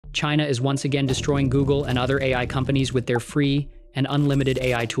China is once again destroying Google and other AI companies with their free and unlimited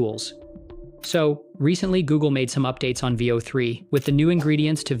AI tools. So, recently Google made some updates on Veo 3 with the new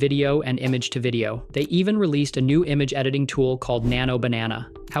ingredients to video and image to video. They even released a new image editing tool called Nano.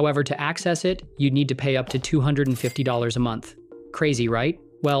 However, to access it, you'd need to pay up to $250 a month. Crazy, right?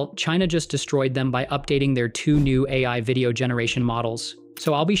 Well, China just destroyed them by updating their 2 new AI video generation models.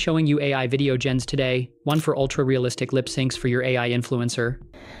 So I'll be showing you AI video gens today, one for ultra-realistic lip syncs for your AI influencer.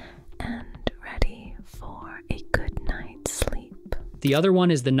 And ready for a good night's sleep. The other one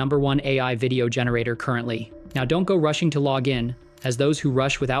is the No.1 AI video generator currently. Now don't go rushing to log in, as those who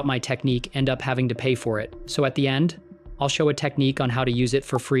rush without my technique end up having to pay for it. So at the end, I'll show a technique on how to use it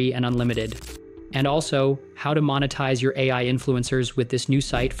for free and unlimited. And also, how to monetize your AI influencers with this new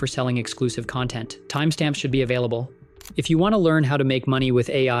site for selling exclusive content. Timestamps should be available. If you want to learn how to make money with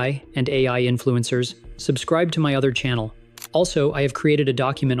AI and AI influencers, subscribe to my other channel. Also, I have created a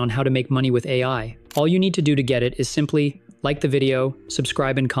document on how to make money with AI. All you need to do to get it is simply like the video,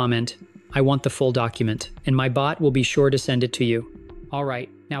 subscribe and comment. I want the full document, and my bot will be sure to send it to you. Alright,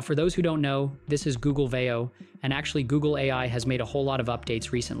 now for those who don't know, this is Google Veo, and actually Google AI has made a whole lot of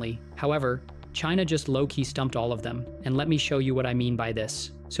updates recently. However, China just low-key stumped all of them, and let me show you what I mean by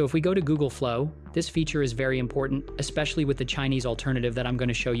this. So if we go to Google Flow, this feature is very important, especially with the Chinese alternative that I'm going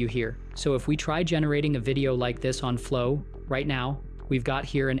to show you here. So if we try generating a video like this on Flow, right now, we've got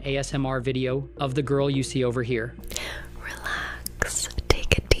here an ASMR video of the girl you see over here. Relax,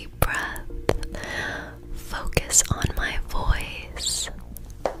 take a deep breath, focus on my voice.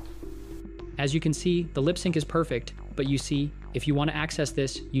 As you can see, the lip sync is perfect, but you see, if you want to access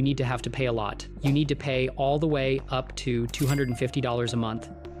this, you need to have to pay a lot. You need to pay all the way up to $250 a month.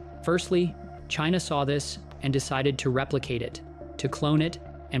 Firstly, China saw this and decided to replicate it, to clone it,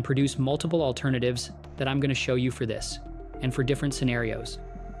 and produce multiple alternatives that I'm going to show you for this, and for different scenarios.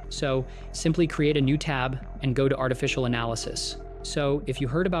 So simply create a new tab and go to artificial analysis. So if you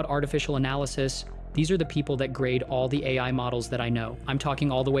heard about artificial analysis, these are the people that grade all the AI models that I know. I'm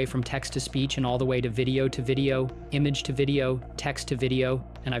talking all the way from text to speech and all the way to video, image to video, text to video,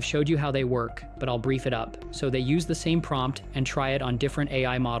 and I've showed you how they work, but I'll brief it up. So they use the same prompt and try it on different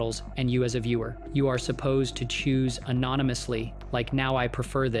AI models, and you as a viewer, you are supposed to choose anonymously, like now I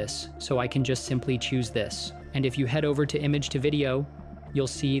prefer this, so I can just simply choose this. And if you head over to image to video, you'll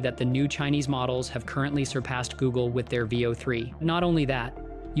see that the new Chinese models have currently surpassed Google with their Veo 3. Not only that,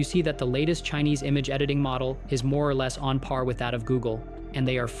 you see that the latest Chinese image editing model is more or less on par with that of Google, and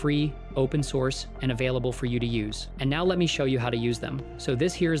they are free, open source, and available for you to use. And now let me show you how to use them. So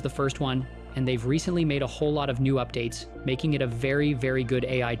this here is the first one, and they've recently made a whole lot of new updates, making it a very, very good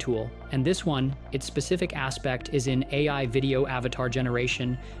AI tool. And this one, its specific aspect is in AI video avatar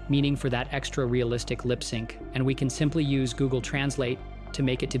generation, meaning for that extra realistic lip sync. And we can simply use Google Translate to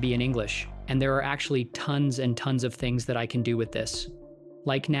make it to be in English. And there are actually tons and tons of things that I can do with this.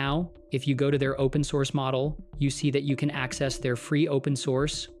 Like now, if you go to their open source model, you see that you can access their free open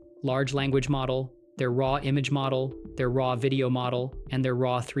source, large language model, their raw image model, their raw video model, and their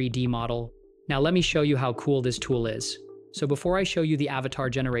raw 3D model. Now let me show you how cool this tool is. So before I show you the avatar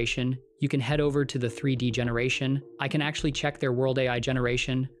generation, you can head over to the 3D generation. I can actually check their World AI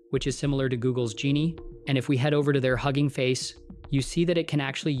generation, which is similar to Google's Genie. And if we head over to their Hugging Face, you see that it can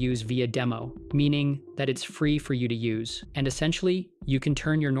actually use via demo, meaning that it's free for you to use. And essentially, you can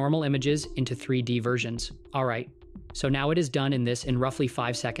turn your normal images into 3D versions. All right, so now it is done in roughly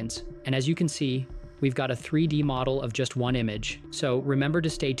 5 seconds. And as you can see, we've got a 3D model of just one image. So remember to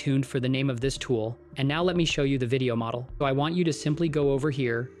stay tuned for the name of this tool. And now let me show you the video model. So I want you to simply go over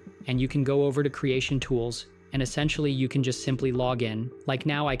here, and you can go over to Creation Tools, and essentially you can just simply log in. Like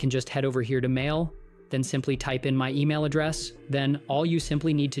now I can just head over here to Mail, then simply type in my email address. Then all you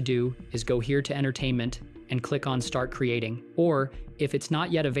simply need to do is go here to Entertainment and click on Start Creating. Or if it's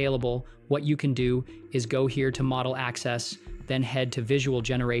not yet available, what you can do is go here to Model Access, then head to Visual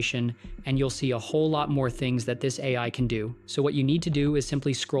Generation, and you'll see a whole lot more things that this AI can do. So what you need to do is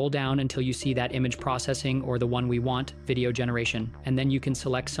simply scroll down until you see that image processing, or the one we want, video generation. And then you can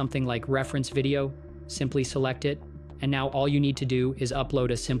select something like reference video, simply select it, and now all you need to do is upload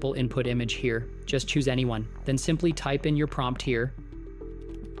a simple input image here. Just choose anyone. Then simply type in your prompt here,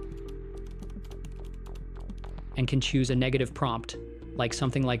 and can choose a negative prompt, like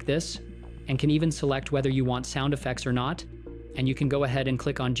something like this, and can even select whether you want sound effects or not. And you can go ahead and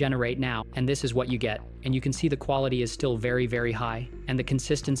click on Generate Now, and this is what you get. And you can see the quality is still very, very high, and the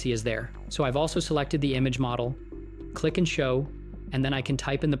consistency is there. So I've also selected the image model, click and show, and then I can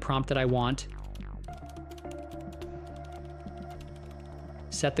type in the prompt that I want,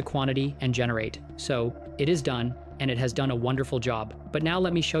 set the quantity, and generate. So it is done, and it has done a wonderful job. But now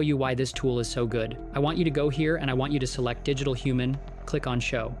let me show you why this tool is so good. I want you to go here and I want you to select Digital Human, click on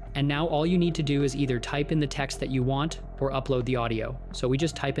Show. And now all you need to do is either type in the text that you want or upload the audio. So we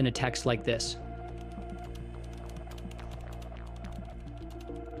just type in a text like this.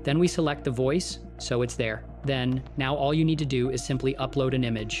 Then we select the voice, so it's there. Then, now all you need to do is simply upload an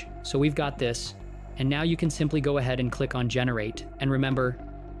image. So we've got this, and now you can simply go ahead and click on Generate. And remember,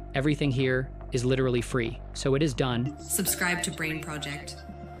 everything here is literally free. So it is done. Subscribe to Brain Project.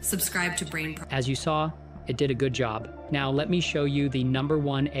 Subscribe to Brain Project. As you saw, it did a good job. Now let me show you the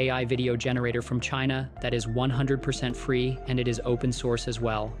 #1 AI video generator from China that is 100% free, and it is open source as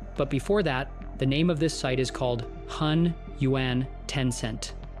well. But before that, the name of this site is called Hun Yuan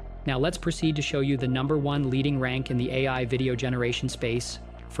Tencent. Now let's proceed to show you the #1 leading rank in the AI video generation space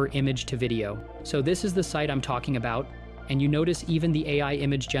for image to video. So this is the site I'm talking about, and you notice even the AI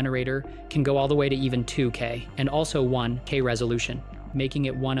image generator can go all the way to even 2K and also 1K resolution, making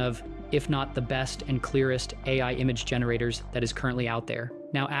it one of, if not the best and clearest AI image generators that is currently out there.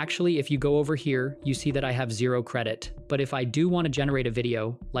 Now actually, if you go over here, you see that I have 0 credit. But if I do want to generate a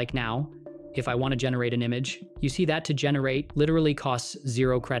video, like now, if I want to generate an image, you see that to generate literally costs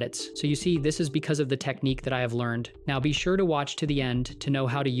 0 credits. So you see, this is because of the technique that I have learned. Now be sure to watch to the end to know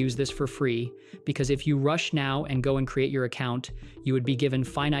how to use this for free, because if you rush now and go and create your account, you would be given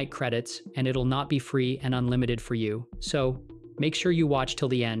finite credits and it'll not be free and unlimited for you. So make sure you watch till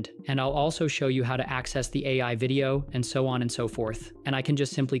the end, and I'll also show you how to access the AI video and so on and so forth. And I can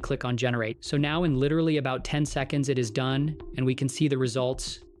just simply click on Generate. So now in literally about 10 seconds it is done, and we can see the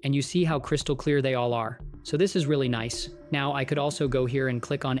results. And you see how crystal clear they all are. So this is really nice. Now I could also go here and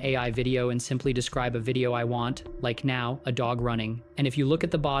click on AI video and simply describe a video I want, like now, a dog running. And if you look at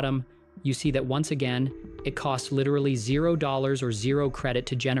the bottom, you see that once again, it costs literally $0 or 0 credit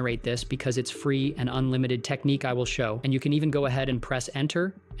to generate this because it's free and unlimited technique I will show. And you can even go ahead and press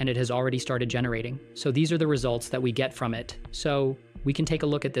enter, and it has already started generating. So these are the results that we get from it. So we can take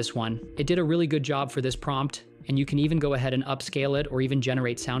a look at this one. It did a really good job for this prompt, and you can even go ahead and upscale it or even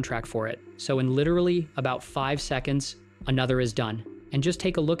generate soundtrack for it. So in literally about 5 seconds, another is done. And just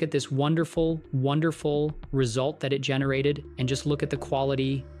take a look at this wonderful, wonderful result that it generated, and just look at the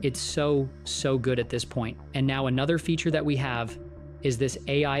quality. It's so, so good at this point. And now another feature that we have is this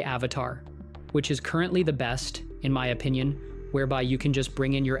AI avatar, which is currently the best, in my opinion, whereby you can just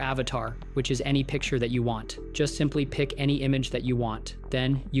bring in your avatar, which is any picture that you want. Just simply pick any image that you want.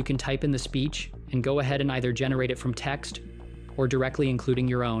 Then you can type in the speech and go ahead and either generate it from text or directly including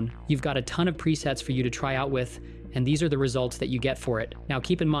your own. You've got a ton of presets for you to try out with, and these are the results that you get for it. Now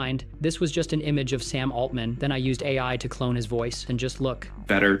keep in mind, this was just an image of Sam Altman. Then I used AI to clone his voice, and just look.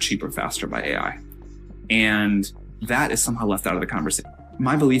 Better, cheaper, faster by AI. And that is somehow left out of the conversation.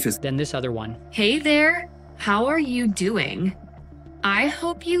 My belief is... Then this other one. Hey there, how are you doing? I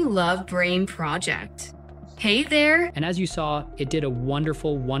hope you love Brain Project. Hey there. And as you saw, it did a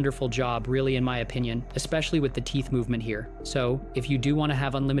wonderful, wonderful job, really, in my opinion, especially with the teeth movement here. So if you do want to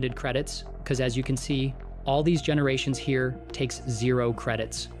have unlimited credits, because as you can see, all these generations here takes 0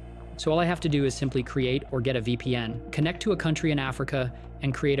 credits. So all I have to do is simply create or get a VPN, connect to a country in Africa,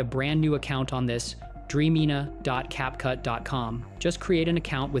 and create a brand new account on this dreamina.capcut.com. Just create an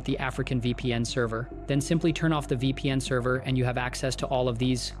account with the African VPN server. Then simply turn off the VPN server and you have access to all of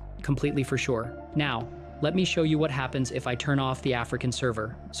these completely for sure. Now, let me show you what happens if I turn off the African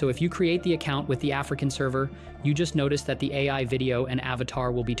server. So if you create the account with the African server, you just notice that the AI video and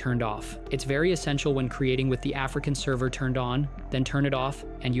avatar will be turned off. It's very essential when creating with the African server turned on, then turn it off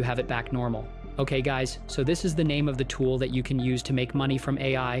and you have it back normal. Okay guys, so this is the name of the tool that you can use to make money from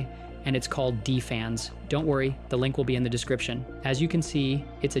AI, and it's called DFans. Don't worry, the link will be in the description. As you can see,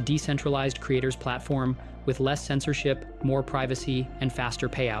 it's a decentralized creators platform with less censorship, more privacy, and faster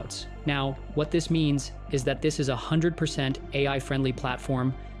payouts. Now, what this means is that this is a 100% AI-friendly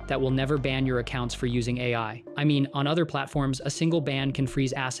platform that will never ban your accounts for using AI. I mean, on other platforms, a single ban can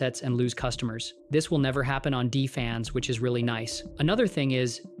freeze assets and lose customers. This will never happen on DFans, which is really nice. Another thing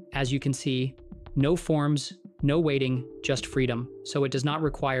is, as you can see, no forms, no waiting, just freedom. So it does not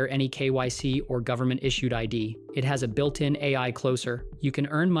require any KYC or government-issued ID. It has a built-in AI closer. You can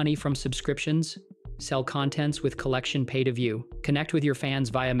earn money from subscriptions, sell contents with collection pay-to-view, connect with your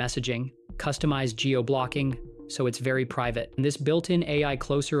fans via messaging, customize geo-blocking, so it's very private. And this built-in AI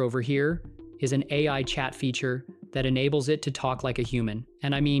closer over here is an AI chat feature that enables it to talk like a human.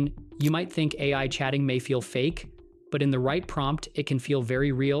 And I mean, you might think AI chatting may feel fake, but in the right prompt, it can feel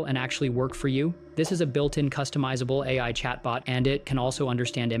very real and actually work for you. This is a built-in customizable AI chatbot, and it can also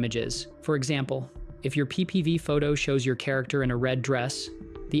understand images. For example, if your PPV photo shows your character in a red dress,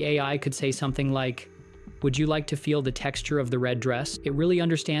 the AI could say something like, Would you like to feel the texture of the red dress? It really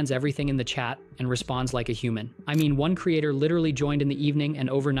understands everything in the chat and responds like a human. I mean, one creator literally joined in the evening and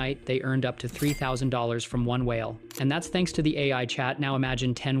overnight they earned up to $3,000 from one whale. And that's thanks to the AI chat. Now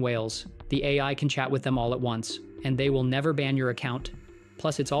imagine 10 whales. The AI can chat with them all at once, and they will never ban your account.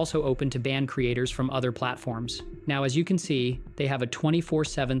 Plus, it's also open to ban creators from other platforms. Now, as you can see, they have a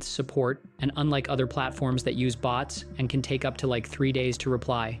 24/7 support, and unlike other platforms that use bots and can take up to like 3 days to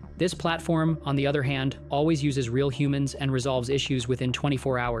reply, this platform, on the other hand, always uses real humans and resolves issues within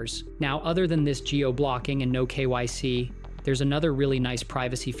 24 hours. Now, other than this geo-blocking and no KYC, there's another really nice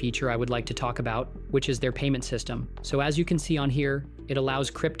privacy feature I would like to talk about, which is their payment system. So as you can see on here, it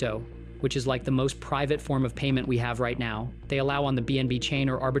allows crypto, which is like the most private form of payment we have right now. They allow on the BNB chain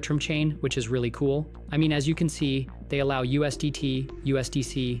or Arbitrum chain, which is really cool. I mean, as you can see, they allow USDT,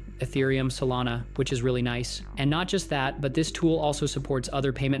 USDC, Ethereum, Solana, which is really nice. And not just that, but this tool also supports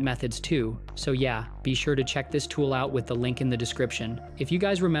other payment methods too. So yeah, be sure to check this tool out with the link in the description. If you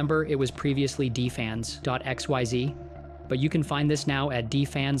guys remember, it was previously dfans.xyz, but you can find this now at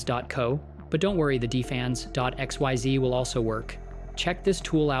dfans.co. But don't worry, the dfans.xyz will also work. Check this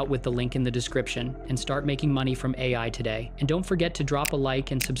tool out with the link in the description and start making money from AI today. And don't forget to drop a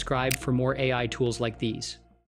like and subscribe for more AI tools like these.